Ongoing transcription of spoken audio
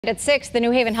At 6, the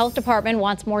New Haven Health Department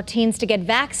wants more teens to get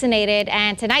vaccinated,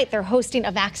 and tonight they're hosting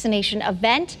a vaccination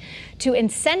event to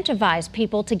incentivize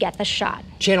people to get the shot.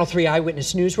 Channel 3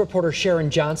 Eyewitness News reporter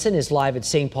Sharon Johnson is live at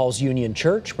St. Paul's Union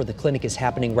Church, where the clinic is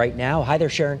happening right now. Hi there,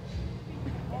 Sharon.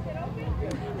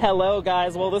 Hello,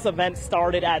 guys. Well, this event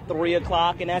started at 3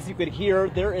 o'clock, and as you could hear,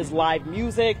 there is live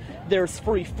music, there's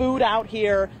free food out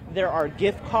here, there are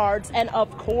gift cards, and of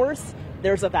course,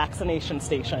 there's a vaccination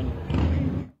station.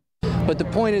 But the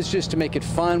point is just to make it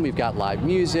fun. We've got live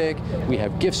music, we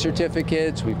have gift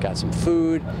certificates, we've got some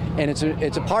food, and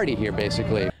it's a party here,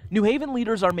 basically. New Haven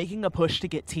leaders are making a push to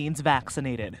get teens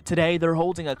vaccinated. Today, they're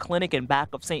holding a clinic in back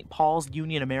of St. Paul's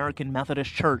Union American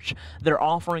Methodist Church. They're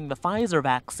offering the Pfizer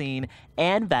vaccine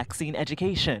and vaccine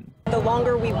education. The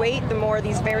longer we wait, the more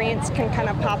these variants can kind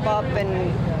of pop up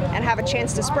and have a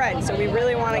chance to spread. So we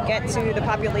really want to get to the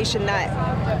population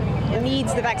that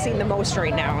needs the vaccine the most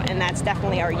right now, and that's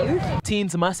definitely our youth.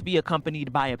 Teens must be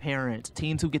accompanied by a parent.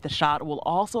 Teens who get the shot will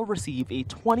also receive a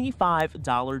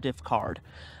 $25 gift card.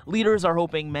 Leaders are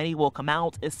hoping many will come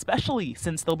out, especially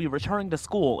since they'll be returning to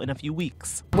school in a few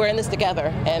weeks. We're in this together,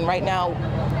 and right now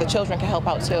the children can help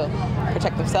out too,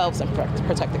 protect themselves and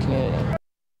protect the community.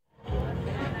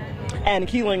 And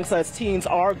Keeling says teens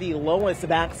are the lowest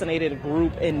vaccinated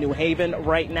group in New Haven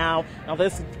right now. Now,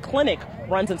 this clinic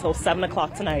runs until 7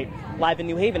 o'clock tonight. Live in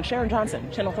New Haven, Sharon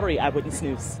Johnson, Channel 3 Eyewitness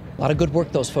News. A lot of good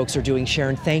work those folks are doing,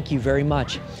 Sharon. Thank you very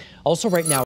much. Also right now,